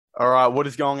All right, what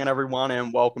is going on, everyone,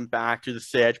 and welcome back to the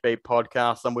CHB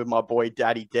podcast. I'm with my boy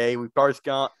Daddy D. We both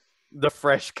got the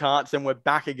fresh cuts, and we're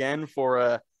back again for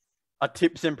a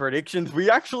tips and predictions. We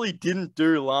actually didn't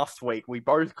do last week. We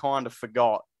both kind of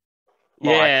forgot.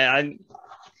 Like, Yeah,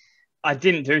 I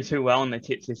didn't do too well in the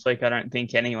tips this week, I don't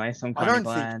think anyway, so I'm I kind of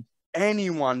don't think glad.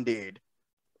 anyone did.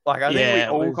 Like, I think we Yeah, it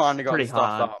all was kind of got pretty stuffed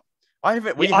hard. up. I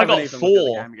haven't. Yeah, We I haven't got even looked at the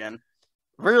four. game again.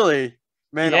 Really,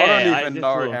 man, I don't Yeah, I even just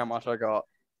know how looked. much I got.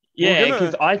 We're Yeah,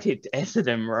 because gonna. I tipped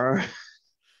Essendon, bro.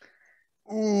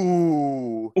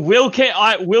 Ooh,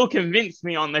 Will convinced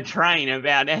me on the train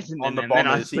about on the Essendon, and then I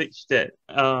Bombers. switched it.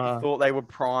 He thought they were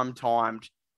prime timed.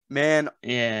 Man,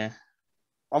 Yeah.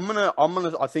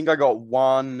 I think I got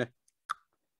one,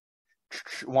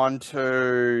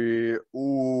 two,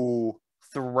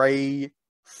 three,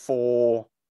 four,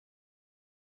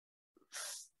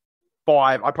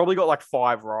 five. I probably got like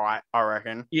five right, I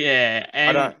reckon. Yeah, I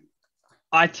and don't,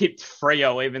 I tipped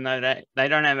Freo, even though they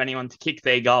don't have anyone to kick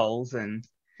their goals, and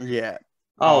yeah.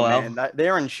 Oh oh man, well.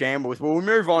 they're in shambles. Well, we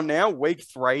move on now. Week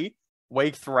three,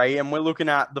 and we're looking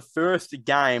at the first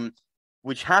game,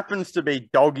 which happens to be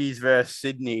Doggies versus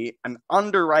Sydney, an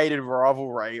underrated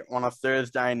rivalry on a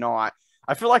Thursday night.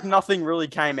 I feel like nothing really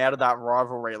came out of that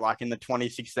rivalry, like in the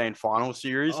 2016 final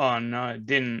series. Oh no, it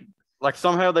didn't. Like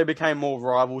somehow they became more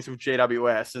rivals with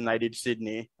GWS than they did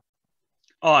Sydney.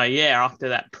 Oh yeah, after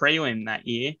that prelim that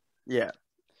year, Yeah.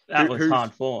 that was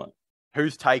hard fought.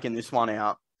 Who's taking this one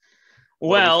out?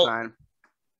 What are we Well, saying?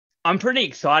 I'm pretty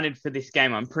excited for this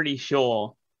game. I'm pretty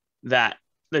sure that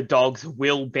the Dogs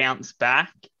will bounce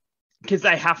back because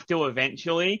they have to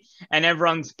eventually, and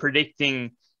everyone's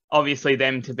predicting obviously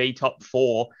them to be top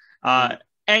four. Mm,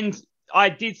 And I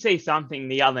did see something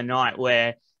the other night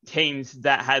where teams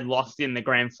that had lost in the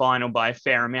grand final by a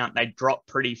fair amount, they dropped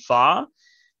pretty far.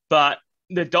 But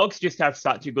the Dogs just have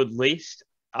such a good list.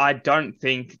 I don't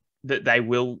think that they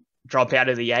will drop out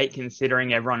of the eight,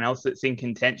 considering everyone else that's in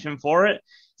contention for it.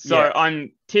 So yeah.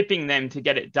 I'm tipping them to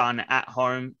get it done at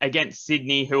home against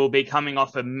Sydney, who will be coming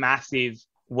off a massive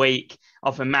week,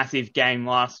 off a massive game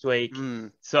last week.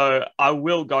 Mm, So I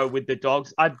will go with the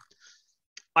Dogs.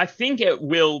 I think it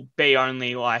will be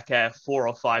only like a 4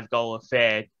 or 5 goal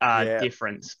affair yeah.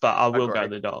 difference, but I I will go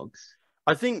agree. the Dogs.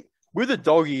 I think with the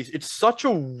Doggies, it's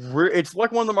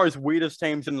like one of the most weirdest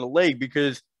teams in the league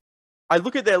because I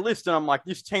look at their list and I'm like,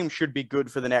 this team should be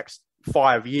good for the next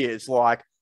 5 years. Like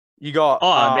you got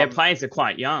Oh, their players are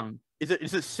quite young. is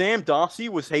it Sam Darcy?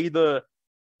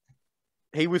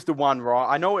 He was the one, right?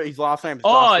 I know his last name is Darcy.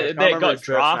 I Oh, can't they remember got his first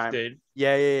name. drafted.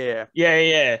 Yeah, yeah, yeah. Yeah,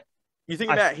 yeah. You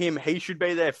think I about him, he should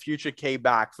be their future key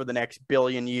back for the next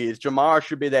billion years.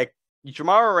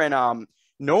 Jamara and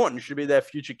Norton should be their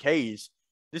future keys.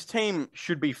 This team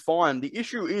should be fine. The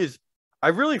issue is I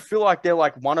really feel like they're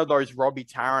like one of those Robbie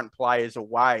Tarrant players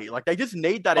away. Like they just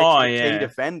need that oh extra key yeah,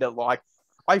 defender. Like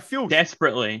I feel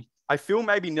desperately. I feel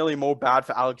maybe nearly more bad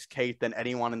for Alex Keith than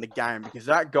anyone in the game because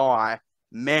that guy,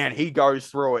 man, he goes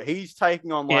through it. He's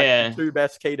taking on like the Yeah, two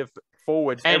best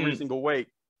forwards every and single week.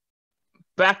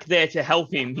 back there to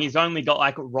help him, he's only got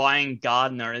like Ryan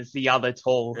Gardner as the other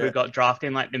tall who Yeah. got drafted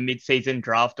in like the mid-season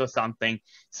draft or something.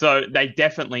 So they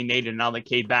definitely need another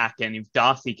key back. And if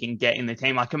Darcy can get in the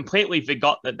team, I completely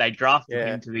forgot that they drafted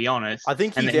Yeah. him, to be honest, I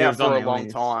think and he's that he out was on for a their long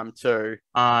list. time too.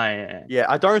 Yeah. Yeah,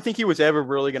 I don't think he was ever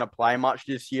really going to play much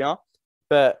this year.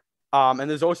 But and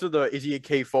there's also is he a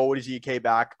key forward? Is he a key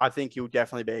back? I think he'll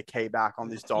definitely be a key back on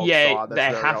this dog Yeah, side. That's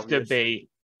they very have to obvious. be.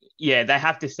 Yeah, they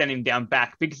have to send him down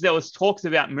back because there was talks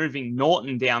about moving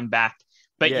Norton down back,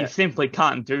 but you Yeah. simply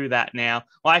can't do that now.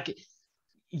 Like,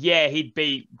 yeah, he'd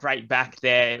be great back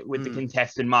there with the Mm,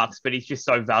 contested marks, but he's just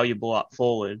so valuable up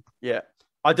forward. yeah.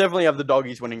 I definitely have the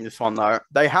doggies winning this one though.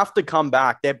 They have to come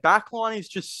back. Their back line is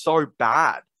just so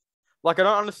bad. Like I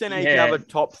don't understand how you can have Yeah. a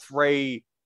top three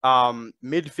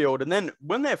midfield and then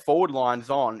when their forward line's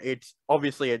on, it's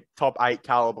obviously a top eight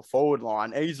caliber forward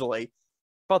line easily.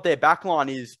 But their back line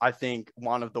is, I think,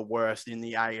 one of the worst in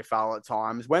the AFL at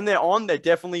times. When they're on, they're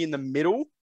definitely in the middle.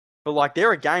 But like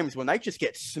there are games when they just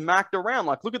get smacked around.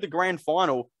 Like look at the grand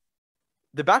final.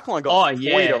 The back line got Oh, toyed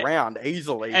yeah. around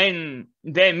easily. And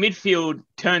their midfield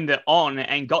turned it on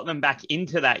and got them back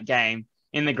into that game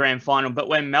in the grand final. But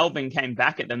when Melbourne came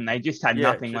back at them, they just had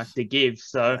Yeah, nothing left just to give. yeah,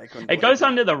 So they couldn't it do goes anything.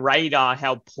 under the radar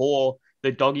how poor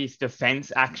the doggies'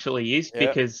 defense actually is Yeah.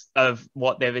 because of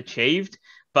what they've achieved.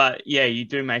 But yeah, you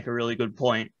do make a really good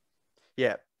point.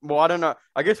 Yeah. Well, I don't know.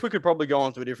 I guess we could probably go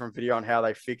on to a different video on how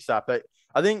they fix that. But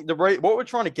I think what we're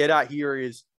trying to get at here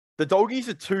is the doggies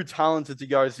are too talented to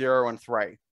go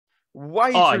 0-3.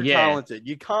 Way Oh, too yeah. talented.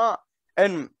 You can't.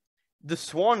 And the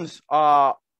Swans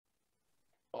are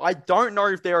I don't know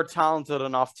if they're a talented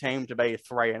enough team to be a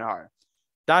 3-0.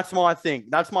 That's my thing.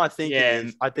 That's my thinking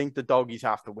is I think the Doggies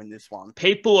have to win this one.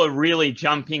 People are really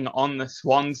jumping on the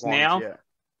Swans now yeah.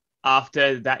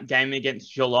 after that game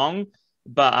against Geelong.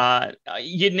 But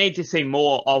you'd need to see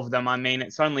more of them. I mean,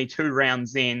 it's only 2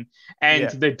 rounds in,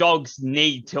 and the Dogs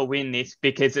need to win this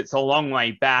because it's a long way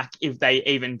back if they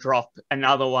even drop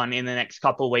another one in the next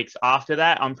couple of weeks after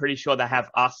that. I'm pretty sure they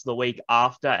have us the week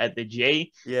after at the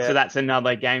G. Yeah. So that's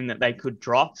another game that they could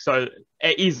drop. So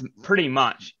it is pretty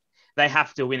much they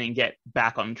have to win and get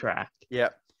back on track. Yeah.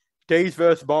 D's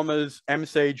versus Bombers,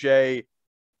 MCG.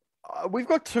 We've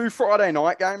got 2 Friday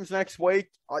night games next week.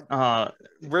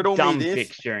 Riddle dumb me this.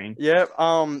 Fixturing. Yeah.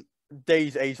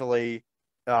 D's easily.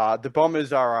 The Bombers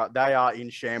they are in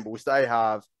shambles. They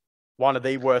have one of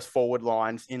the worst forward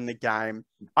lines in the game.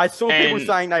 I saw people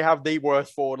saying they have the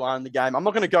worst forward line in the game. I'm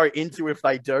not going to go into if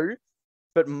they do,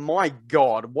 but my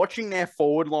God, watching their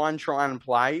forward line try and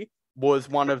play was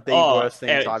one of the worst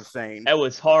things I've seen. It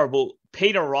was horrible.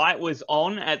 Peter Wright was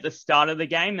on at the start of the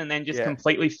game and then just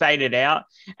completely faded out.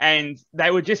 And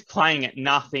they were just playing at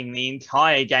nothing the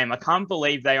entire game. I can't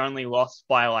believe they only lost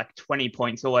by like 20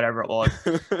 points or whatever it was.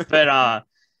 But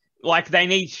like they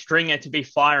need Stringer to be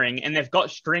firing, and they've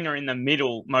got Stringer in the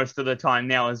middle most of the time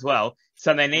now as well.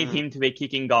 So they need him to be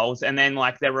kicking goals. And then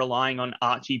like they're relying on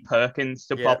Archie Perkins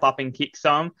to pop up and kick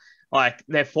some. Like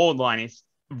their forward line is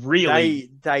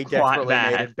really they desperately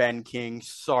needed Ben King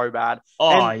so bad.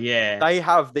 Yeah. They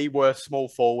have the worst small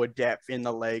forward depth in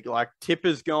the league. Like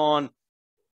Tipper's gone.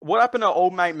 What happened to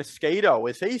old mate Mosquito?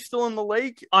 Is he still in the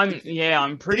league?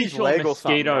 I'm pretty sure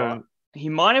Mosquito, right? He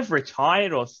might have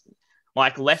retired or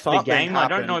like left the game. I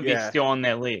don't know if he's still on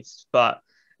their list, but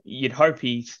you'd hope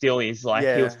he still is. Like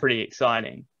he was pretty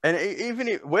exciting. And even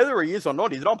whether he is or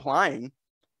not, he's not playing.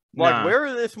 Like, where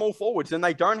are their small forwards? And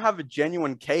they don't have a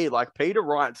genuine key. Like, Peter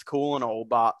Wright's cool and all,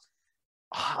 but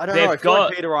I don't know. I feel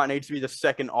like Peter Wright needs to be the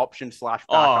second option /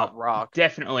 backup ruck.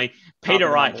 Definitely. Peter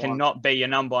Wright cannot be your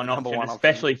number one option,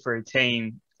 especially for a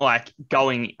team like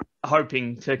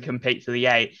hoping to compete for the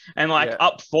 8. And like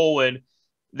up forward,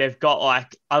 they've got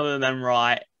like, other than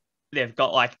Wright, they've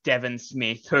got like Devon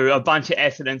Smith, who a bunch of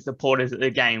Essendon supporters at the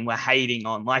game were hating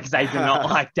on. Like they do not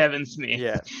like Devon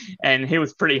Smith. And he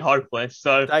was pretty hopeless.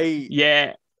 So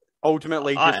they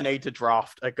ultimately just need to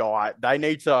draft a guy. They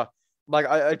need to, like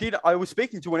I was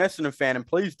speaking to an Essendon fan, and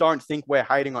please don't think we're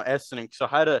hating on Essendon, because I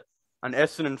had an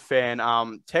Essendon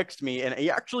fan text me, and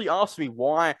he actually asked me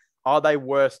why are they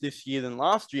worse this year than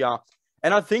last year.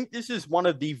 And I think this is one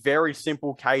of the very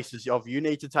simple cases of you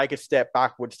need to take a step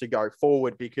backwards to go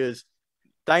forward, because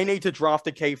they need to draft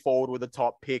a key forward with a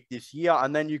top pick this year,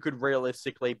 and then you could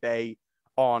realistically be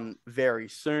on very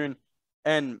soon.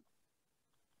 And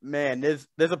man, there's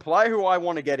a player who I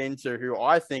want to get into who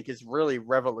I think has really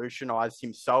revolutionized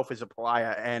himself as a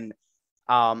player, and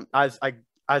as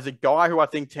a guy who I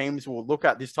think teams will look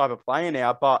at this type of player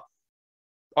now. But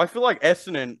I feel like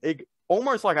Essendon,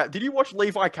 almost like, did you watch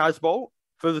Levi Casbolt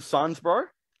for the Suns, bro?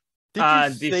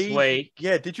 This week.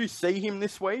 Yeah, did you see him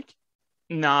this week?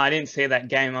 No, I didn't see that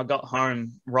game. I got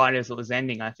home right as it was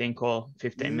ending, I think, or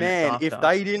 15 minutes after. Man, if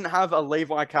they didn't have a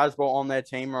Levi Casbolt on their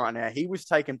team right now, he was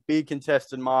taking big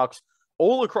contested marks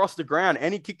all across the ground,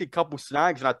 and he kicked a couple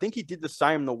snags, and I think he did the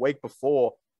same the week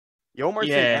before. You almost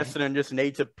think Essendon just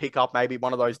need to pick up maybe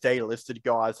one of those D-listed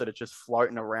guys that are just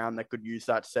floating around that could use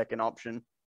that second option.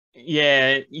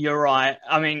 Yeah, you're right.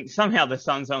 I mean, somehow the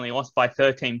Suns only lost by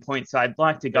 13 points. So I'd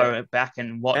like to go back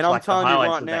and watch the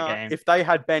highlights of that game. If they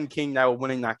had Ben King, they were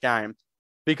winning that game.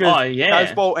 Because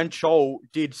Casbolt and Chol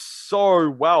did so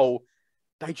well.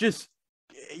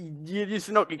 You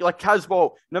just not like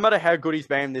Casbolt, no matter how good he's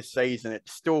been this season,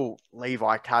 it's still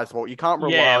Levi Casbolt. You can't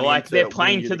rely on him they're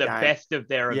playing to the best of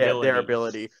their ability. Yeah, their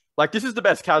ability. Like, this is the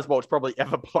best Casbolt's probably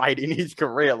ever played in his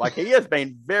career. Like, he has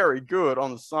been very good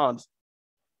on the Suns.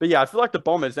 But yeah, I feel like the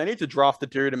Bombers, they need to draft the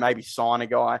dude and maybe sign a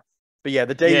guy. But yeah,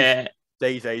 the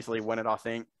D's easily win it, I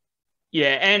think.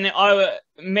 Yeah, and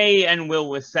me and Will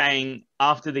were saying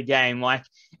after the game, like,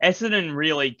 Essendon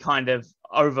really kind of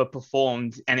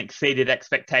overperformed and exceeded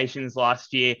expectations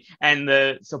last year, and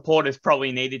the supporters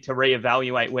probably needed to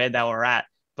reevaluate where they were at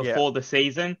before the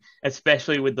season,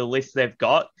 especially with the list they've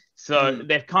got. So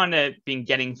they've kind of been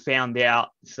getting found out.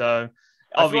 So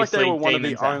obviously, I feel like they were one of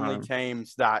the only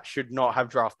teams that should not have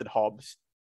drafted Hobbs.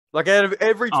 Like, out of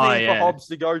every team for Hobbs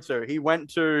to go to, he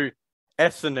went to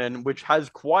Essendon, which has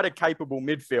quite a capable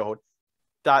midfield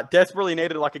that desperately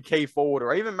needed like a key forward,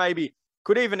 or even maybe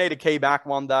could even need a key back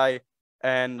one day,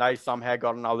 and they somehow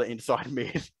got another inside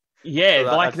mid. Yeah,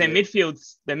 so their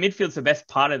midfield's the best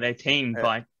part of their team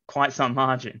by quite some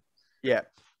margin. Yeah.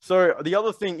 So the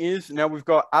other thing is now we've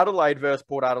got Adelaide versus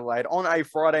Port Adelaide on a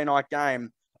Friday night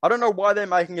game. I don't know why they're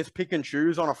making us pick and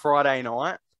choose on a Friday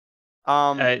night.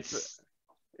 It's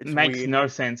makes weird. no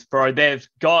sense, bro. They've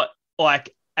got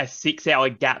like a 6-hour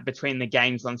gap between the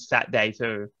games on Saturday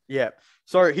too. Yeah.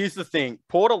 So here's the thing.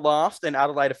 Port are last and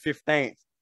Adelaide are 15th.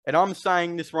 And I'm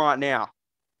saying this right now.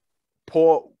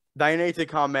 Port, they need to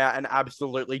come out and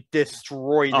absolutely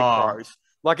destroy the Crows.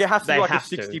 Like, it has to be like a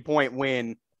 60-point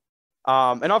win.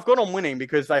 And I've got them winning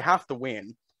because they have to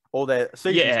win. Or their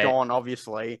season's gone,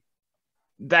 obviously.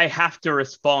 They have to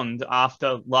respond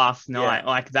after last night.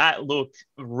 Like, that looked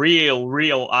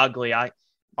real ugly. I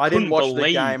didn't watch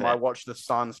the game. I watched the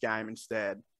Suns game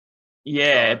instead.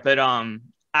 Yeah, but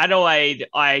Adelaide,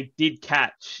 I did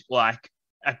catch like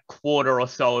a quarter or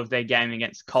so of their game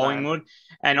against Collingwood,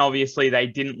 and obviously they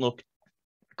didn't look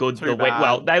good the week.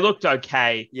 Well, they looked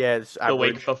okay. The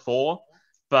week before,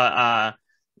 but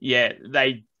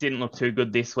they didn't look too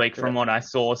good this week from what I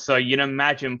saw. So you'd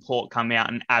imagine Port come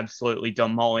out and absolutely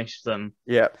demolish them.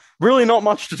 Yeah, really not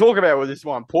much to talk about with this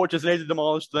one. Port just need to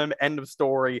demolish them. End of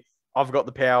story. I've got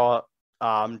the power.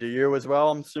 Do you as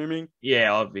well, I'm assuming?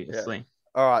 Yeah, obviously. Yeah.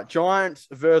 All right, Giants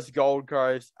versus Gold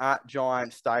Coast at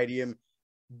Giants Stadium.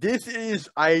 This is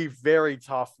a very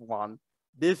tough one.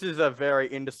 This is a very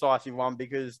indecisive one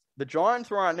because the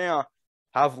Giants right now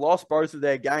have lost both of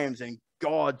their games, and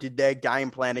God, did their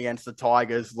game plan against the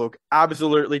Tigers look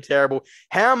absolutely terrible.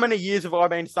 How many years have I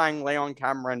been saying Leon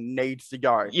Cameron needs to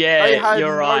go? Yeah, they had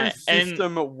you're no right.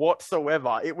 system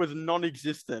whatsoever. It was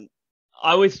non-existent.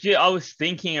 I was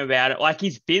thinking about it. Like,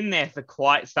 he's been there for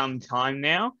quite some time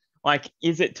now. Like,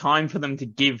 is it time for them to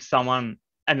give someone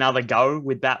another go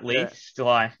with that list?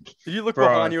 Like, did you look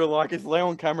behind you like, is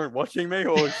Leon Cameron watching me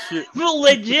or shit? Well,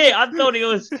 legit, I thought he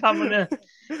was coming to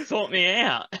sort me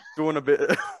out. Doing a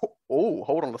bit. Oh,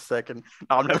 hold on a second.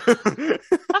 No, I'm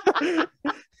never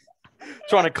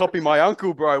trying to copy my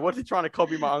uncle, bro. What's he trying to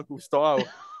copy my uncle's style?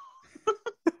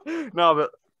 No,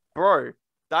 but bro,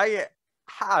 they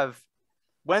have,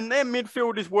 when their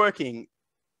midfield is working,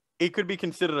 it could be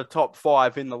considered a top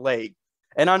 5 in the league.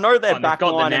 And I know their back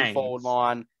line and forward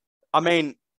line. I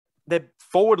mean, their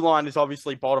forward line is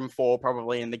obviously bottom 4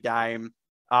 probably in the game,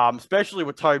 especially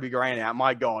with Toby Green out.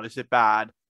 My God, is it bad?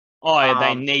 Oh, yeah,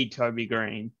 they need Toby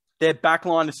Green. Their back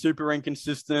line is super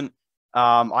inconsistent.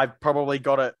 I've probably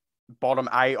got it bottom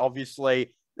 8,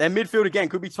 obviously. Their midfield, again,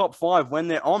 could be top 5 when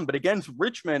they're on. But against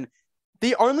Richmond,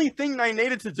 the only thing they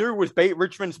needed to do was beat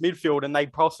Richmond's midfield, and they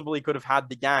possibly could have had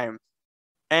the game.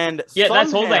 And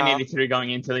that's all they needed to do going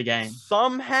into the game.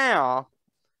 Somehow,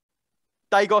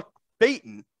 they got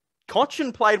beaten.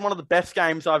 Cochin played one of the best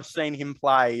games I've seen him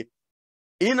play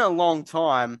in a long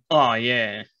time. Oh,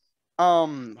 yeah.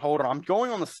 Hold on. I'm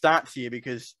going on the stats here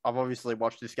because I've obviously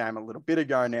watched this game a little bit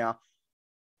ago now.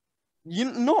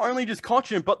 Not only just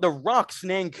Cochin, but the Rucks,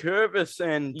 Nankervis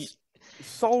and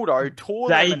Soldo tore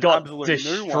them an absolute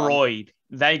destroyed.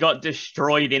 They got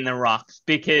destroyed in the Rucks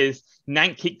because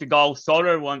Nank kicked the goal,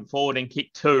 Soldo went forward and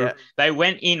kicked 2. Yeah. They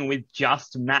went in with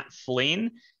just Matt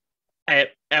Flynn.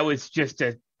 It was just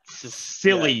a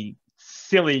silly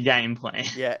game plan.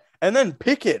 Yeah. And then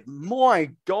Pickett,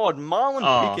 my God,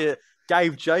 Marlon Pickett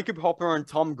gave Jacob Hopper and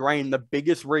Tom Green the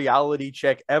biggest reality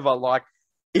check ever. Like,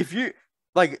 if you,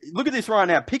 like, look at this right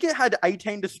now. Pickett had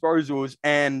 18 disposals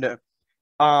and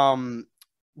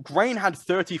Green had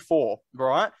 34,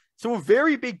 right? So a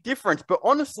very big difference. But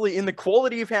honestly, in the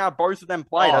quality of how both of them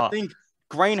played, I think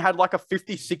Green had like a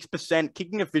 56%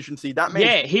 kicking efficiency. That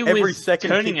means he every was second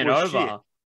turning kick it was over. Shit.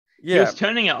 Yeah. He was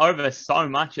turning it over so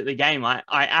much at the game. I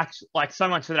actually, like, so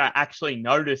much that I actually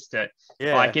noticed it.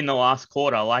 Yeah. Like in the last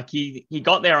quarter, like he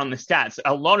got there on the stats.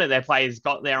 A lot of their players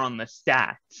got there on the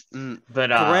stats.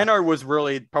 But Carreno was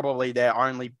really probably their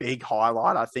only big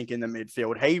highlight, I think, in the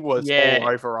midfield. He was all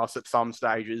over us at some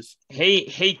stages.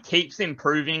 He keeps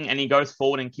improving and he goes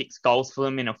forward and kicks goals for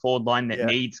them in a forward line that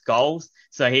needs goals.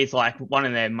 So he's like one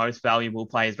of their most valuable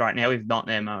players right now, if not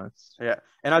their most. Yeah.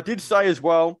 And I did say as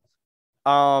well,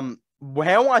 how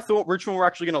I thought Richmond were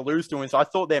actually going to lose to is I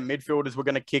thought their midfielders were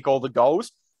going to kick all the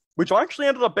goals, which I actually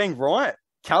ended up being right.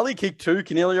 Kelly kicked 2,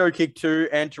 Canelio kicked 2,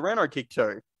 and Torreno kicked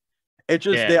 2. It's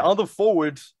just their other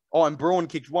forwards, and Bruin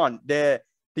kicked 1. The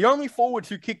only forwards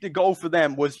who kicked a goal for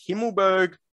them was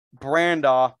Himmelberg,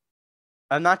 Brander,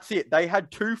 and that's it. They had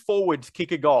 2 forwards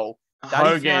kick a goal.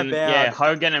 Hogan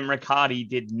and Riccardi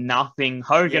did nothing.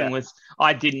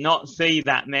 I did not see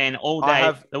that man all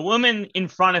day. The woman in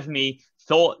front of me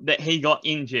thought that he got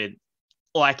injured,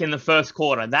 like in the first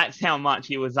quarter. That's how much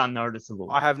he was unnoticeable.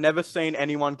 I have never seen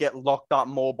anyone get locked up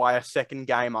more by a second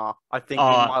gamer, I think, in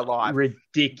my life.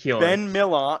 Ridiculous. Ben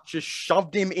Miller just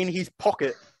shoved him in his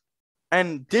pocket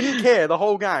and didn't care the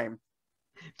whole game.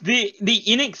 The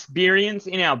inexperience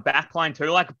in our backline too,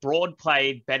 like Broad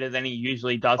played better than he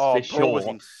usually does for Broad was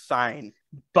sure. insane.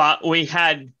 But we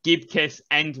had Gibkiss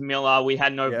and Miller. We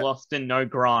had no Bloston, no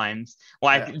Grimes.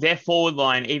 Their forward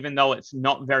line, even though it's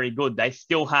not very good, they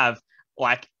still have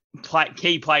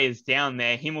key players down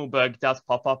there. Himmelberg does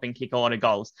pop up and kick a lot of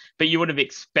goals, but you would have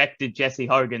expected Jesse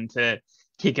Hogan to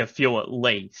kick a few at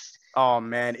least. Oh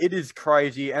man, it is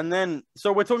crazy. And then,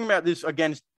 so we're talking about this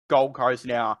against Gold Coast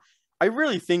now. I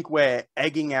really think we're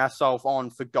egging ourselves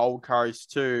on for Gold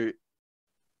Coast to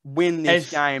win this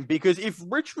game, because if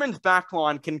Richmond's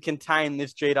backline can contain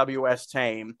this GWS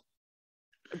team,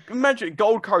 imagine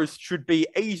Gold Coast should be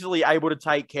easily able to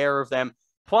take care of them.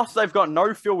 Plus, they've got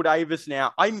no Phil Davis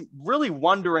now. I'm really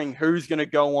wondering who's going to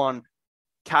go on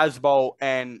Casbolt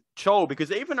and Chol,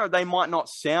 because even though they might not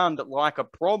sound like a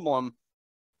problem,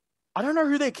 I don't know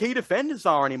who their key defenders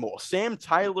are anymore. Sam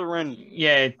Taylor and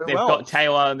they've got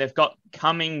Taylor. They've got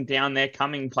Cumming down there.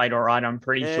 Cumming played all right, I'm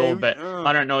pretty sure, but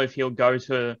I don't know if he'll go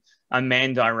to a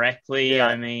man directly.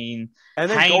 I mean,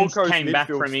 and then Haynes came back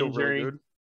from injury.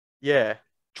 Really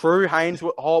true. Haynes,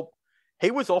 he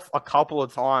was off a couple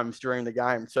of times during the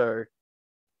game too.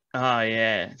 Oh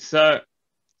yeah. So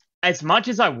as much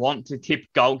as I want to tip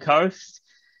Gold Coast,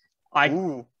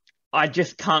 I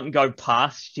just can't go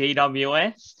past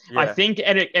GWS. Yeah. I think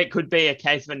it could be a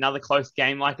case of another close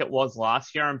game like it was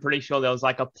last year. I'm pretty sure there was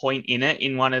like a point in it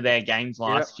in one of their games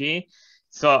last year.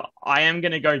 So I am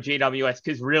going to go GWS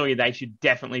because really they should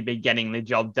definitely be getting the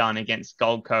job done against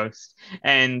Gold Coast.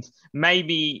 And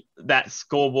maybe that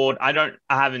scoreboard, I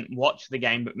haven't watched the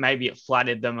game, but maybe it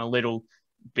flattered them a little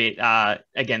bit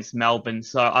against Melbourne.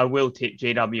 So I will tip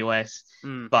GWS,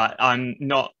 but I'm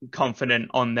not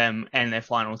confident on them and their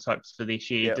finals hopes for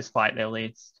this year, despite their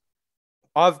list.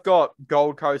 I've got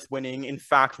Gold Coast winning. In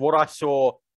fact, what I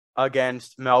saw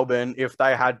against Melbourne, if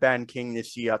they had Ben King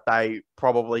this year, they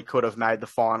probably could have made the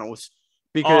finals,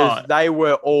 because they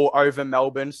were all over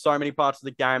Melbourne so many parts of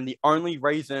the game. The only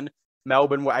reason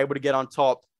Melbourne were able to get on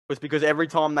top was because every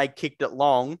time they kicked it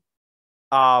long,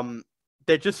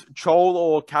 they're just Chol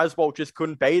or Casbolt just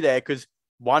couldn't be there because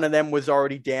one of them was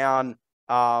already down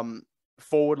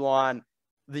forward line.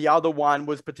 The other one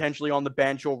was potentially on the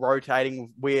bench or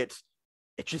rotating with.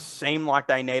 It just seemed like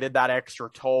they needed that extra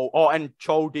toll. Oh, and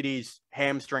Chol did his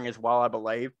hamstring as well, I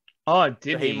believe. Oh,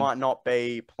 did he? He might not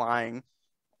be playing.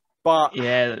 But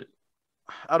yeah,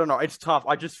 I don't know. It's tough.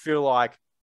 I just feel like,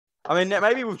 I mean,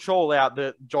 maybe with Chol out,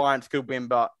 the Giants could win,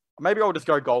 but maybe I'll just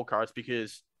go Gold Coast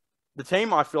because the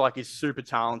team I feel like is super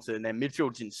talented and their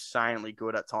midfield's insanely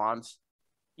good at times.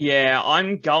 Yeah,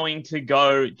 I'm going to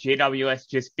go GWS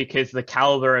just because the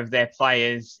caliber of their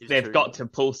players, they've got to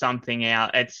pull something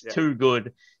out. It's too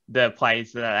good, the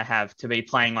players that I have, to be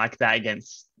playing like that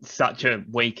against such a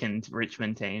weakened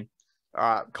Richmond team. All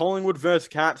right, Collingwood versus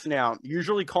Cats now.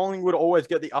 Usually Collingwood always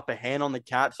get the upper hand on the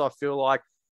Cats, I feel like.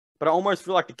 But I almost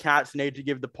feel like the Cats need to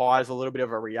give the Pies a little bit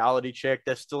of a reality check.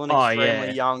 They're still an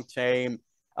extremely young team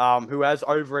who has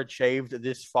overachieved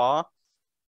this far.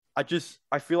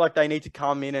 I feel like they need to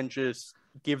come in and just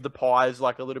give the Pies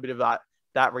like a little bit of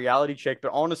that reality check.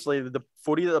 But honestly, the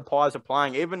footy that the Pies are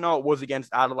playing, even though it was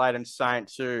against Adelaide and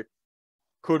Saints, who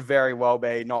could very well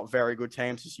be not very good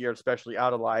teams this year, especially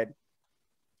Adelaide,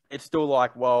 it's still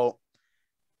like, well,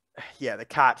 yeah, the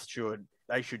Cats should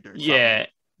do something. Yeah.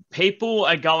 People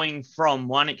are going from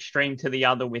one extreme to the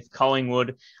other with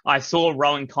Collingwood. I saw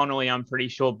Rowan Connolly, I'm pretty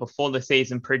sure, before the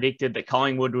season predicted that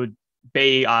Collingwood would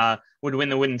win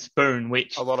the wooden spoon,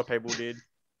 which a lot of people did.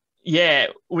 Yeah,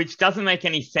 which doesn't make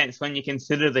any sense when you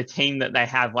consider the team that they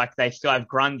have. Like, they still have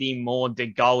Grundy, Moore, De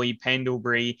Goey,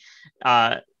 Pendlebury.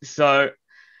 So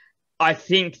I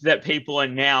think that people are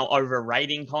now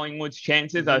overrating Collingwood's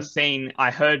chances.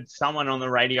 I heard someone on the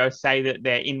radio say that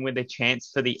they're in with a chance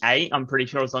for the 8. I'm pretty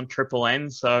sure it was on Triple M.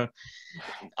 So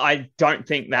I don't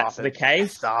think that's the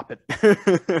case. Stop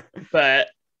it. But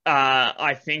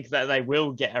I think that they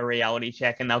will get a reality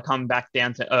check and they'll come back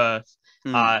down to earth.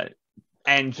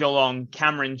 And Geelong,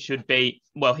 Cameron should be,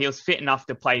 well, he was fit enough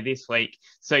to play this week.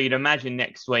 So you'd imagine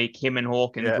next week him and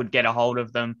Hawkins would get a hold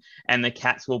of them and the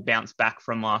Cats will bounce back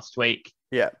from last week.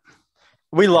 Yeah.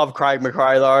 We love Craig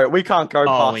McRae, though. We can't go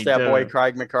past our boy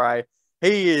Craig McRae.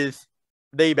 He is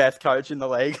the best coach in the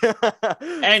league.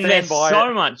 And there's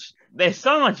so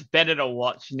much better to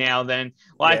watch now than,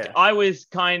 I was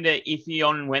kind of iffy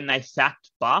on when they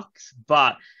sacked Bucks,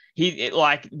 but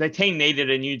the team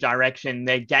needed a new direction.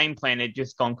 Their game plan had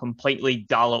just gone completely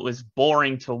dull. It was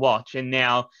boring to watch. And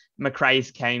now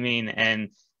McRae's came in and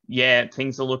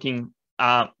things are looking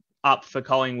up for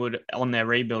Collingwood on their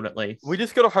rebuild at least. We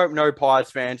just got to hope no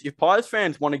Pies fans. If Pies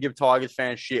fans want to give Tigers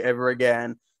fans shit ever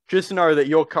again, just know that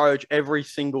your coach, every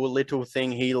single little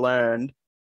thing he learned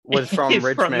was from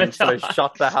Richmond. So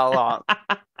shut the hell up.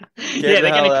 They're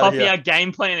going to copy our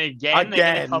game plan again.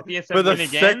 They're going to copy us for the again.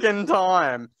 second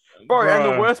time. Bro,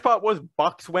 and the worst part was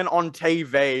Bucks went on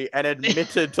TV and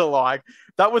admitted to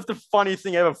that was the funniest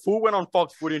thing ever. Fool went on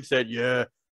Fox Footy and said, yeah,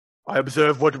 I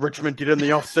observed what Richmond did in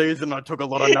the off-season. I took a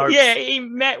lot of notes. Yeah, he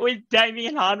met with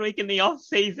Damien Hardwick in the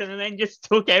off-season and then just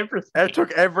took everything. It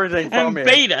took everything from him. And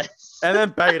beat us. And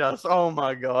then beat us. Oh,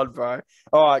 my God, bro.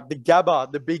 All right, the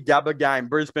big Gabba game.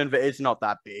 Brisbane, it's not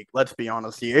that big. Let's be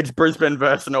honest here. It's Brisbane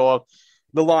versus North.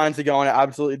 The Lions are going to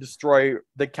absolutely destroy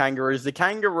the Kangaroos. The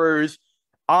Kangaroos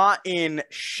are in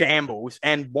shambles.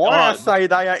 And why I say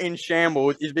they are in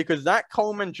shambles is because that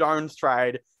Coleman Jones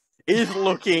trade is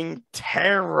looking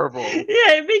terrible.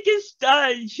 Yeah,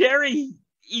 because Sherry,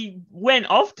 he went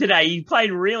off today. He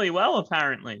played really well,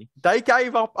 apparently. They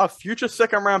gave up a future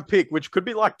second-round pick, which could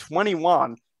be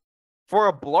 21, for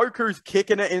a bloke who's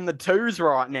kicking it in the twos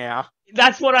right now.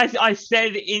 That's what I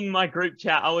said in my group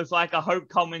chat. I was like, I hope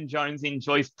Coleman Jones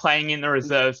enjoys playing in the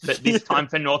reserves, but this time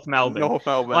for North Melbourne. North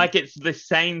Melbourne. It's the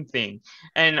same thing.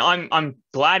 And I'm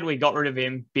glad we got rid of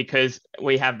him because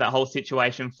we have that whole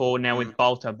situation forward now with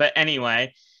Bolter. But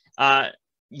anyway,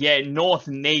 North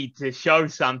need to show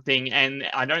something, and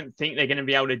I don't think they're going to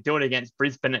be able to do it against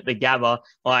Brisbane at the Gabba.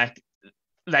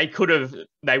 They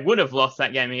would have lost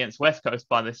that game against West Coast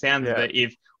by the sound of it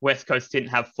if West Coast didn't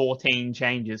have 14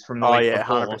 changes from the week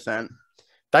before. 100%.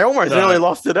 They almost nearly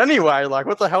lost it anyway.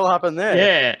 What the hell happened there?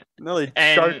 Yeah. Nearly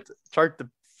choked the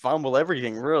fumble,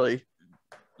 everything, really.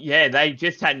 Yeah, they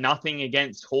just had nothing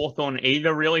against Hawthorn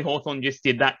either, really. Hawthorn just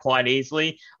did that quite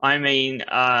easily. I mean,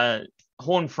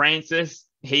 Horn Francis,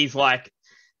 he's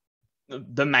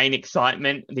the main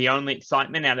excitement, the only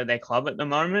excitement out of their club at the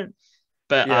moment.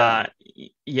 But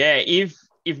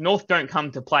if North don't come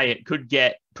to play, it could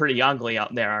get pretty ugly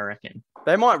up there, I reckon.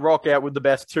 They might rock out with the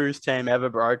best twos team ever,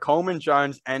 bro. Coleman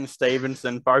Jones and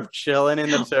Stevenson both chilling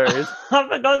in the twos. I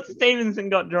forgot Stevenson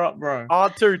got dropped, bro.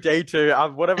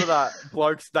 R2D2, whatever that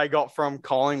blokes they got from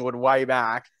Collingwood way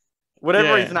back.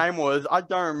 Whatever his name was, I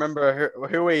don't remember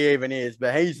who he even is,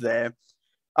 but he's there.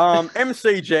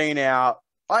 MCG now,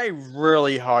 I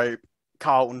really hope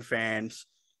Carlton fans,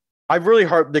 I really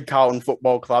hope the Carlton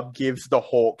Football Club gives the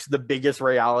Hawks the biggest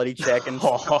reality check and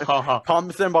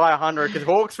pumps them by 100, because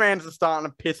Hawks fans are starting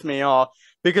to piss me off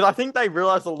because I think they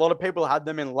realized a lot of people had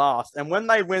them in last. And when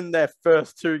they win their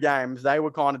first two games, they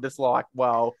were kind of just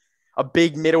a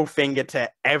big middle finger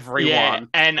to everyone. Yeah,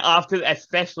 and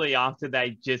especially after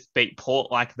they just beat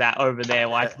Port like that over there,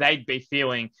 they'd be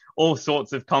feeling all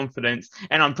sorts of confidence.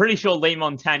 And I'm pretty sure Lee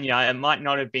Montagna, it might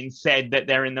not have been said that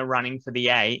they're in the running for the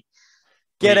 8.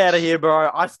 Get out of here, bro.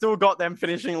 I still got them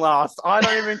finishing last. I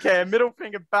don't even care. Middle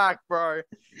finger back, bro.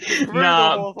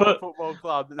 Football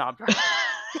Club. Nah, bro.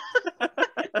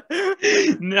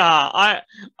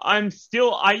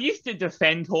 I used to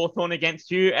defend Hawthorn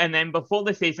against you, and then before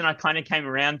the season, I kind of came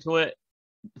around to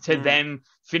them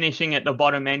finishing at the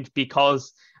bottom end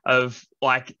because of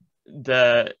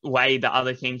the way the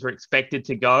other teams were expected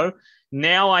to go.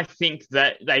 Now I think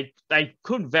that they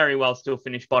could very well still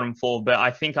finish bottom 4, but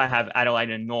I think I have Adelaide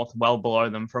and North well below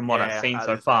them from what I've seen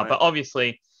so far. But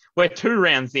obviously, we're 2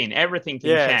 rounds in. Everything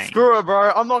can change. Screw it,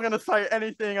 bro. I'm not going to say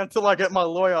anything until I get my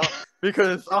lawyer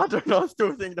because I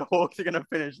still think the Hawks are going to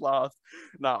finish last.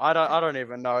 No, I don't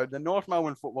even know. The North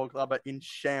Melbourne Football Club are in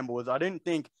shambles. I didn't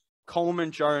think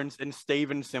Coleman Jones and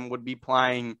Stevenson would be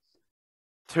playing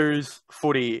twos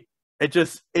footy. It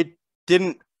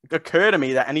didn't occur to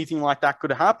me that anything like that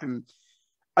could happen.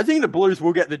 I think the Blues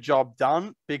will get the job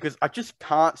done because I just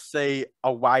can't see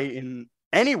a way in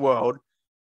any world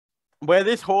where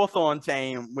this Hawthorn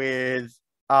team with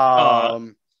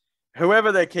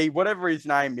whoever their key, whatever his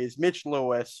name is, Mitch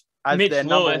Lewis, as their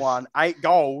number one, 8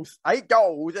 goals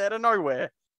out of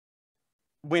nowhere,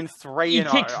 win 3-0.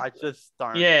 I just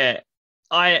don't. Yeah,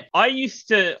 I used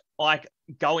to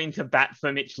go into bat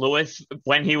for Mitch Lewis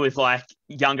when he was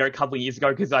younger a couple of years ago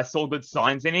because I saw good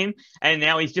signs in him, and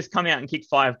now he's just come out and kicked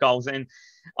 5 goals, and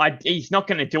he's not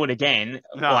going to do it again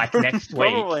next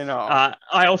week. Probably not.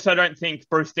 I also don't think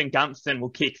Brewston Gunston will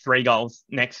kick 3 goals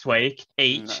next week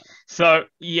each. No. So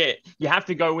yeah, you have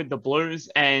to go with the Blues,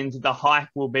 and the hike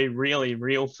will be really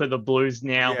real for the Blues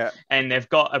now. Yeah. And they've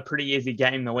got a pretty easy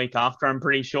game the week after, I'm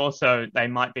pretty sure. So they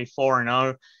might be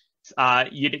 4-0.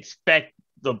 You'd expect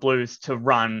the Blues to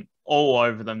run all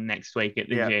over them next week at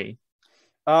the G.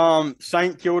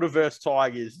 St Kilda versus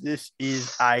Tigers. This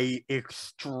is a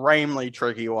extremely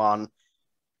tricky one.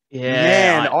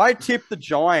 Yeah, Man, I tipped the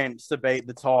Giants to beat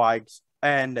the Tigers,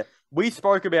 and we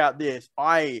spoke about this.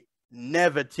 I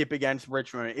never tip against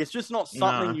Richmond. It's just not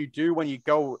something no. you do when you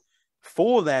go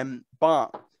for them.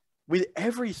 But with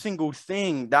every single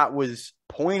thing that was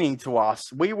pointing to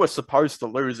us, we were supposed to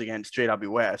lose against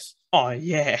GWS. Oh,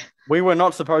 yeah. We were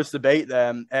not supposed to beat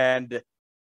them. And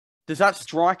does that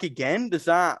strike again?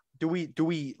 Do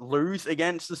we lose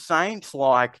against the Saints?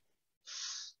 Like,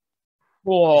 is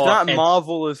Oh, that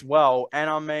Marvel as well? And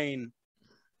I mean,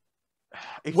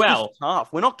 it's just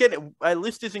tough. We're not getting, our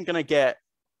list isn't going to get,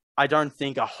 I don't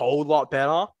think, a whole lot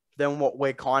better than what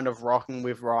we're kind of rocking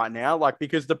with right now. Like,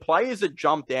 because the players that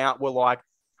jumped out were like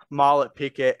Marlett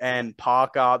Pickett and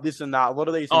Parker, this and that. A lot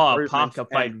of these improvements. Parker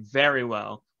played very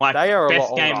well. Like, they are a best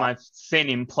lot game older. I've seen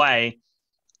him play.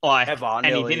 Like, Ever, and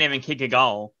nearly. he didn't even kick a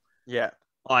goal. Yeah.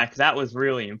 Like, that was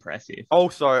really impressive.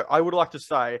 Also, I would like to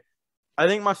say, I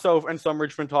think myself and some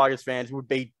Richmond Tigers fans would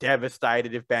be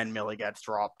devastated if Ben Miller gets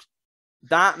dropped.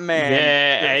 That man,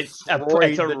 yeah, it's a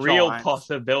real Giants.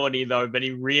 possibility though, but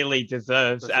he really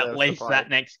deserves at least that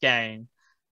next game.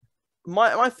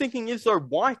 My thinking is though,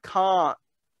 why can't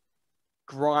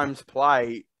Grimes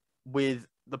play with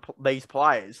these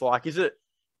players? Like, is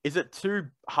it too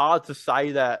hard to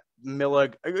say that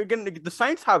Miller? Again, the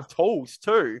Saints have tools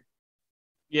too.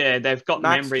 Yeah, they've got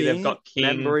Membry, they've got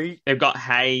King, they've got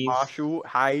Hayes, Marshall,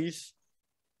 Hayes.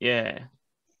 Yeah.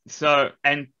 So,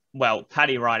 and well,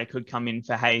 Paddy Ryder could come in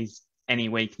for Hayes any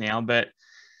week now, but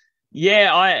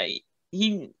yeah,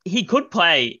 he could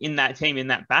play in that team in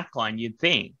that backline, you'd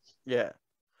think. Yeah.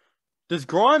 Does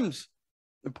Grimes?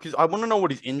 Because I want to know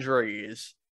what his injury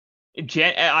is.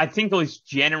 I think it was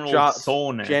general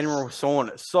soreness. General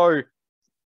soreness. So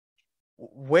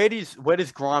where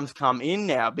does Grimes come in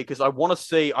now? Because I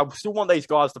still want these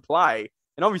guys to play.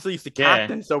 And obviously he's the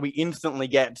captain, so he instantly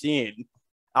gets in.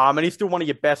 And he's still one of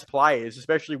your best players,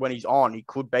 especially when he's on. He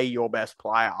could be your best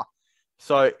player.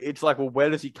 So it's like, well, where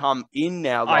does he come in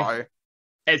now, though?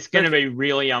 It's going to be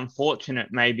really unfortunate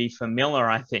maybe for Miller,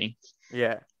 I think.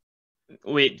 Yeah.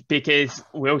 Because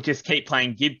we'll just keep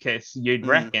playing Gibcus, you'd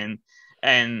reckon.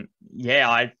 And yeah,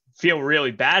 I feel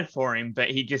really bad for him, but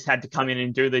he just had to come in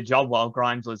and do the job while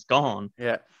Grimes was gone.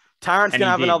 Yeah. Tarrant's going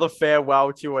to have another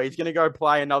farewell tour. He's going to go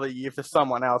play another year for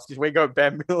someone else because we got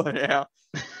Ben Miller now.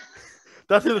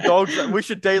 That's who the Dogs. We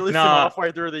should delist him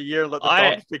halfway through the year and let the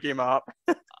Dogs pick him up.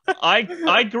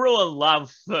 I grew a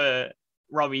love for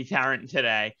Robbie Tarrant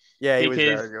today. Yeah, he was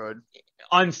very good.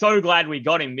 I'm so glad we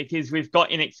got him because we've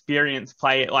got inexperienced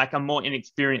play, like a more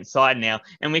inexperienced side now,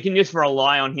 and we can just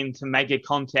rely on him to make a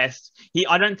contest.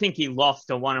 I don't think he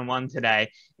lost a 1-on-1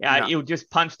 today. No. He'll just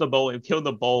punch the ball, he'll kill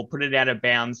the ball, put it out of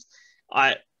bounds.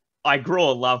 I grew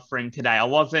a love for him today.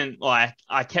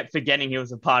 I kept forgetting he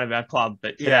was a part of our club,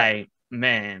 but today,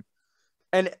 man.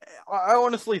 And I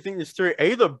honestly think this too.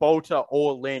 Either Bolter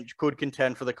or Lynch could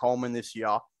contend for the Coleman this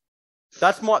year.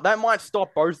 That might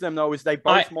stop both of them though, is they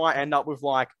both might end up with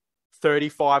like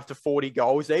 35 to 40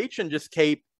 goals each and just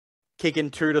keep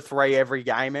kicking 2 to 3 every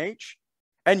game each.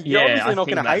 And you're obviously not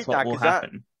going to hate that because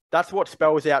that's what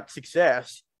spells out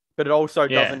success, but it also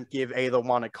doesn't give either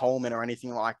one a Coleman or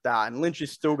anything like that. And Lynch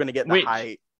is still going to get the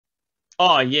hate.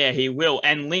 Oh, yeah, he will.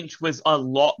 And Lynch was a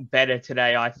lot better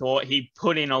today, I thought. He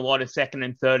put in a lot of second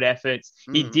and third efforts.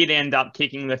 He did end up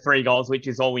kicking the 3 goals, which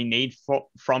is all we need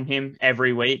from him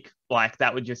every week. Like,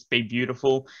 that would just be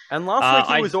beautiful. And last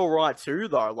week he was all right too,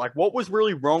 though. Like, what was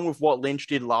really wrong with what Lynch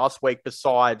did last week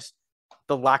besides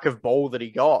the lack of ball that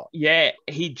he got? Yeah,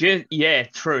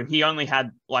 true. He only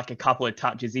had like a couple of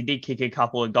touches. He did kick a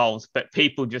couple of goals, but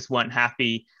people just weren't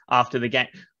happy after the game.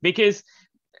 Because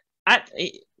at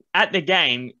the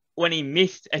game, when he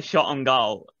missed a shot on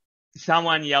goal,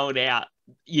 someone yelled out,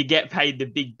 "You get paid the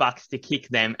big bucks to kick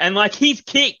them." And like, he's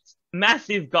kicked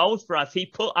massive goals for us. He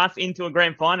put us into a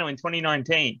grand final in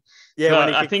 2019. Yeah, so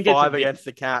when he kicked 5 against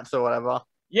the Cats or whatever.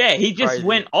 Yeah, he just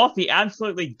went off. He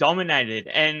absolutely dominated.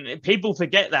 And people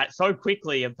forget that so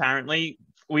quickly, apparently.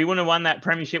 We wouldn't have won that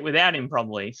premiership without him,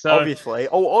 probably. So obviously.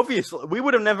 We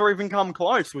would have never even come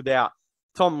close without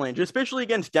Tom Lynch, especially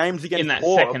against games against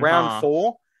round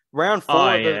 4. Round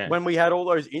 4, when we had all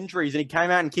those injuries, and he came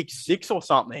out and kicked 6 or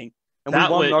something, and we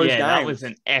won those games. That was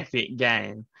an epic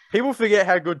game. People forget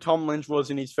how good Tom Lynch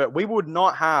was in his first. We would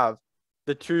not have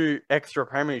the 2 extra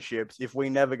premierships if we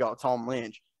never got Tom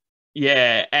Lynch.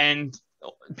 Yeah, and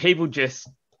people just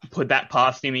put that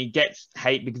past him. He gets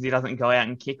hate because he doesn't go out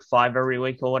and kick 5 every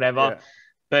week or whatever. Yeah.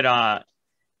 But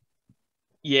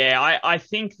I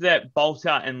think that Bolter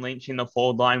and Lynch in the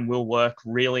forward line will work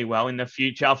really well in the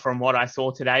future from what I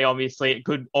saw today. Obviously, it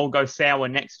could all go sour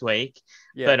next week,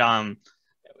 but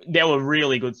there were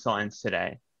really good signs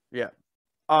today. Yeah.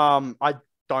 I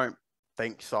don't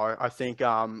think so. I think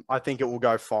it will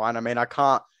go fine. I mean, I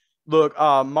can't look.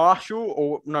 Marshall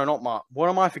or no, not Mark. What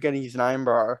am I forgetting his name,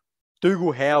 bro?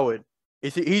 Dougal Howard.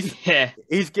 Is he? Yeah.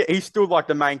 He's still like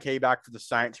the main key back for the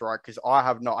Saints, right? Because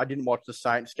I didn't watch the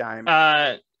Saints game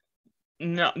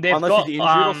No, they've unless he's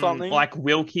got injured or something. like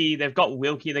Wilkie. They've got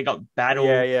Wilkie. They got Yeah, Battle.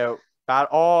 yeah. But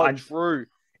oh, I true.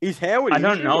 Is Howard I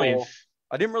don't injured know or if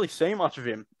I didn't really see much of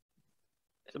him.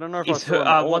 I don't know if I is saw him at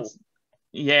all. what's.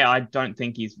 Yeah, I don't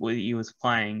think he was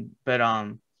playing, but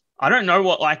I don't know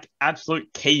what like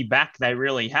absolute key back they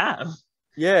really have.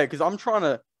 Yeah, because I'm trying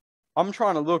to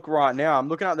look right now. I'm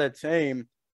looking at their team.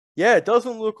 Yeah, it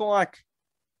doesn't look like.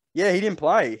 Yeah, he didn't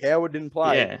play. Howard didn't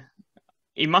play. Yeah,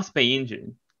 he must be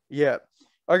injured. Yeah.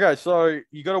 Okay, so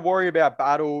you got to worry about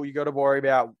Battle. You got to worry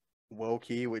about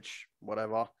Wilkie, which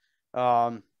whatever.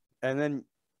 And then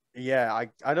yeah,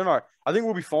 I don't know. I think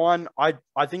we'll be fine. I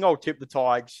think I'll tip the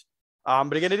Tigers.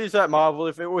 But again, it is at Marvel.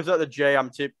 If it was at the G,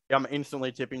 I'm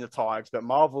instantly tipping the Tigers. But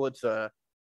Marvel, it's a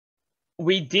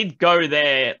We did go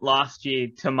there last year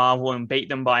to Marvel and beat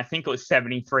them by I think it was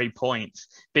 73 points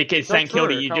because is that St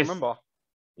Kilda, true? I you can't just remember.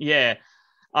 yeah,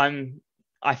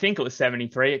 I think it was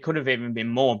 73. It could have even been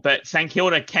more, but St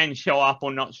Kilda can show up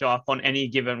or not show up on any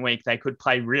given week. They could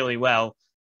play really well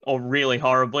or really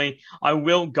horribly. I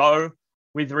will go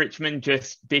with Richmond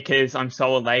just because I'm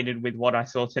so elated with what I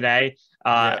saw today.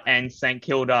 Yeah. And St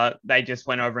Kilda, they just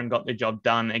went over and got the job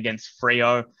done against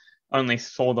Freo. Only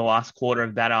saw the last quarter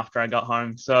of that after I got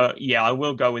home. So yeah, I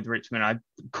will go with Richmond. I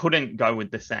couldn't go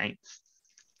with the Saints.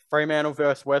 Fremantle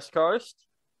versus West Coast.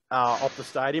 Off the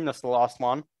stadium. That's the last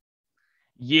one.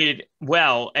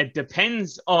 Well, it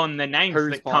depends on the names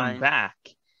Who's that come playing? back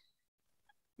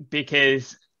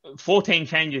because 14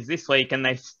 changes this week and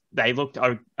they looked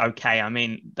okay. I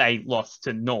mean, they lost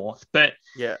to North, but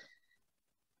Yeah.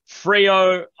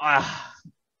 Freo,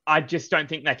 I just don't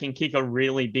think they can kick a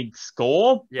really big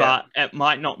score, Yeah. but it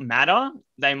might not matter.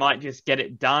 They might just get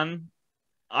it done.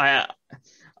 I'm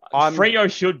Freo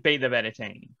should be the better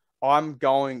team. I'm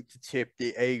going to tip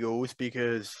the Eagles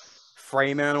because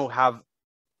Fremantle have.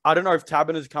 I don't know if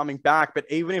Taberner's coming back, but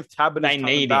even if Taberner's They coming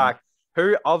need him. back,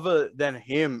 who other than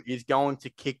him is going to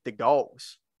kick the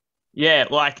goals? Yeah,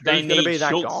 like Who's they going to need be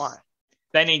that Schultz. guy?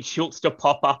 They need Schultz to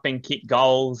pop up and kick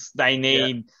goals. They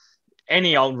need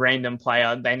any old random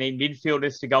player. They need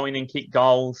midfielders to go in and kick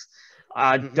goals.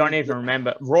 I don't even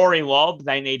remember. Rory Lobb,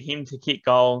 they need him to kick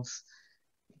goals.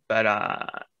 But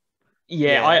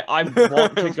Yeah. I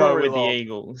want to go Rory with the Lobb.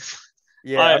 Eagles.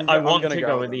 Yeah, I I'm want gonna to go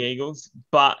go with with the them. Eagles,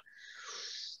 but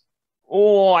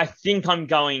I think I'm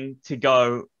going to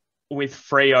go with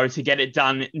Freo to get it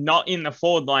done. Not in the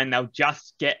forward line, they'll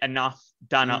just get enough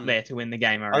done up there to win the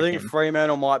game, I I think reckon.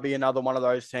 Fremantle might be another one of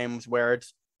those teams where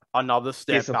it's another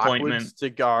step Disappointment. backwards to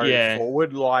go Yeah.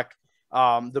 forward, like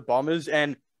the Bombers.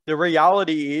 And the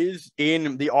reality is,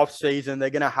 in the off season, they're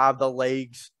going to have the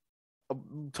league's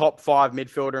top 5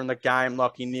 midfielder in the game,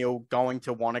 Lachie Neale, going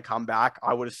to want to come back.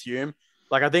 I would assume.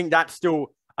 Like I think that's still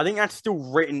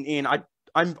written in.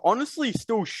 I'm honestly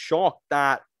still shocked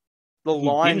that the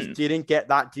Lions didn't get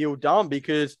that deal done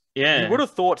because you would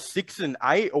have thought 6 and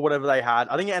 8 or whatever they had.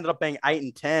 I think it ended up being 8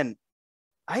 and 10.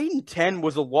 8 and 10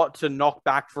 was a lot to knock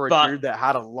back for a dude that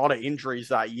had a lot of injuries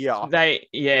that year.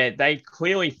 They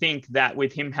clearly think that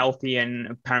with him healthy and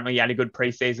apparently he had a good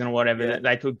preseason or whatever, that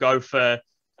they could go for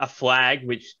a flag,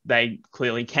 which they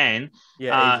clearly can.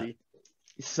 Yeah, easy.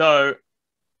 So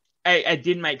it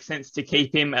did make sense to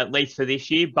keep him at least for this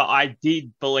year, but I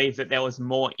did believe that there was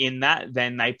more in that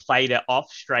than they played it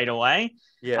off straight away.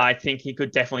 Yeah. I think he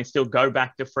could definitely still go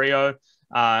back to Freo.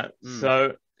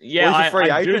 So yeah, well, he's a free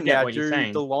I agent do get now. what you're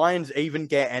saying. The Lions even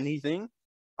get anything?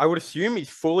 I would assume he's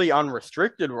fully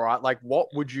unrestricted, right? Like, what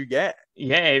would you get?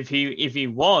 Yeah, if he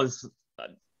was,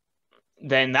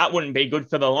 then that wouldn't be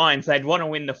good for the Lions. They'd want to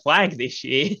win the flag this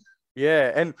year.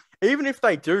 Yeah, and even if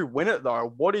they do win it,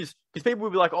 though, because people will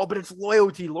be like, oh, but it's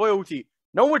loyalty.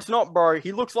 No, it's not, bro.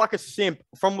 He looks like a simp.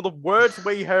 From the words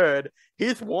we heard,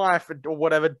 his wife or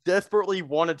whatever desperately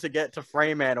wanted to get to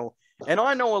Fremantle. And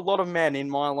I know a lot of men in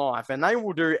my life, and they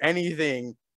will do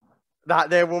anything that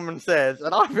their woman says.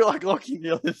 And I feel like Lachie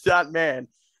Neale is that man.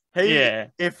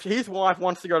 If his wife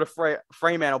wants to go to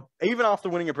Fremantle, even after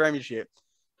winning a premiership,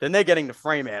 then they're getting to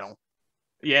Fremantle.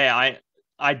 Yeah,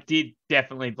 I did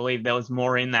definitely believe there was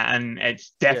more in that, and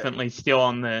it's definitely still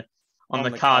on the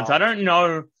cards. I don't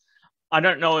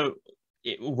know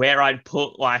where I'd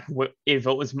put like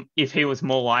if he was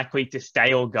more likely to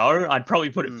stay or go. I'd probably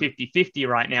put it 50-50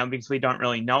 right now because we don't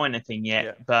really know anything yet.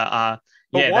 Yeah. But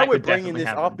why we're bringing this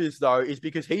up is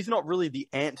because he's not really the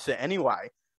answer anyway.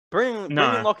 Bring in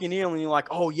Lockie Neal, and you're like,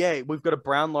 oh yeah, we've got a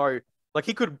Brownlow. Like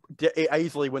he could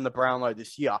easily win the Brownlow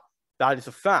this year. That is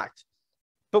a fact.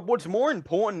 But what's more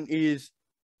important is,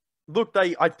 look,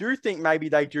 I do think maybe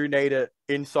they do need it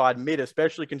inside mid,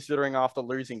 especially considering after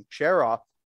losing Chera.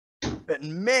 But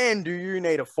man, do you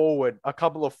need a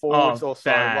couple of forwards or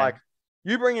so. Bad. Like,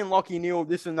 you bring in Lockie Neal,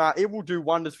 this and that, it will do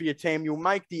wonders for your team. You'll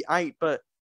make the 8, but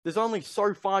there's only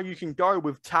so far you can go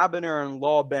with Taberner and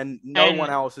Lobb, and no one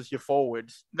else as your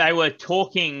forwards. They were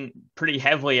talking pretty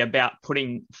heavily about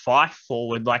putting Fife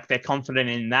forward, like they're confident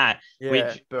in that,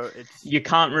 which but you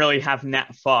can't really have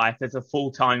Nat Fife as a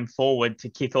full-time forward to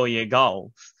kick all your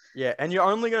goals. Yeah, and you're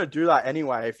only going to do that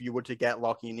anyway if you were to get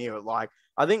Lockie Neal. Like,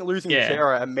 I think losing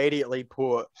Chera immediately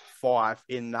put Fife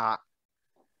in that.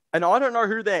 And I don't know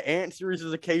who their answer is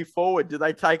as a key forward. Do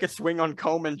they take a swing on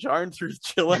Coleman Jones, who's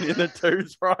chilling in the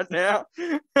twos right now?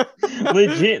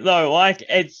 Legit, though. Like,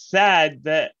 it's sad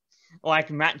that, like,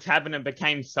 Matt Taberner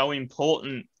became so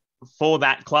important for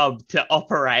that club to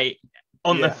operate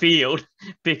on the field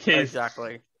because...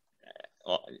 Exactly.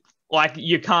 Like,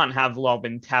 you can't have Lobb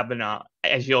and Taberner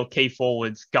as your key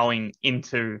forwards going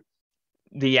into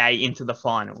the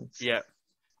finals. Yeah.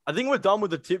 I think we're done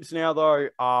with the tips now, though.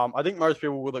 I think most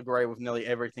people will agree with nearly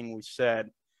everything we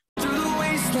said. Through the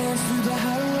wastelands, through the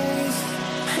highways.